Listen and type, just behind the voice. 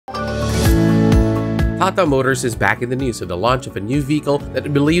Tata Motors is back in the news with the launch of a new vehicle that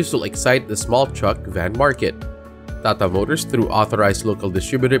it believes will excite the small truck van market. Tata Motors, through authorized local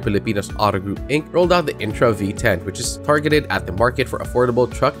distributor Pilipinas Autogroup Inc, rolled out the Intra V10, which is targeted at the market for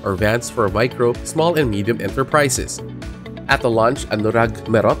affordable truck or vans for micro, small, and medium enterprises. At the launch, Anurag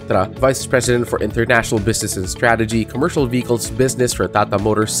Mehrotra, Vice President for International Business and Strategy, Commercial Vehicles Business for Tata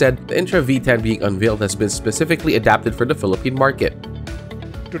Motors, said the Intra V10 being unveiled has been specifically adapted for the Philippine market.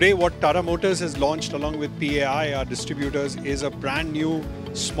 Today, what Tata Motors has launched along with PAI, our distributors, is a brand new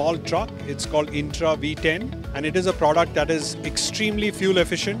small truck. It's called Intra V10, and it is a product that is extremely fuel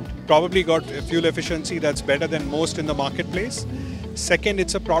efficient, probably got a fuel efficiency that's better than most in the marketplace. Second,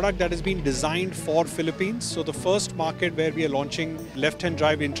 it's a product that has been designed for Philippines. So the first market where we are launching left-hand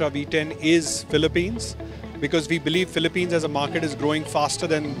drive Intra V10 is Philippines, because we believe Philippines as a market is growing faster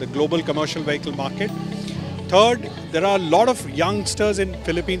than the global commercial vehicle market. Third, there are a lot of youngsters in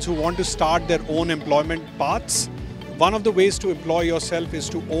Philippines who want to start their own employment paths. One of the ways to employ yourself is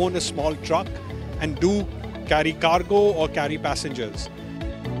to own a small truck and carry cargo or carry passengers.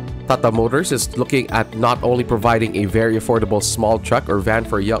 Tata Motors is looking at not only providing a very affordable small truck or van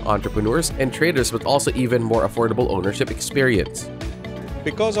for young entrepreneurs and traders, but also even more affordable ownership experience.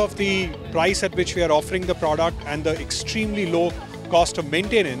 Because of the price at which we are offering the product and the extremely low cost of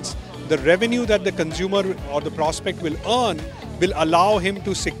maintenance, the revenue that the consumer or the prospect will earn will allow him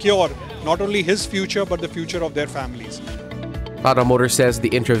to secure not only his future but the future of their families. Tata Motors says the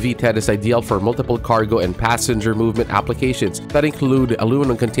Intra V10 is ideal for multiple cargo and passenger movement applications that include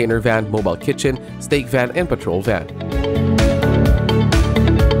aluminum container van, mobile kitchen, stake van, and patrol van.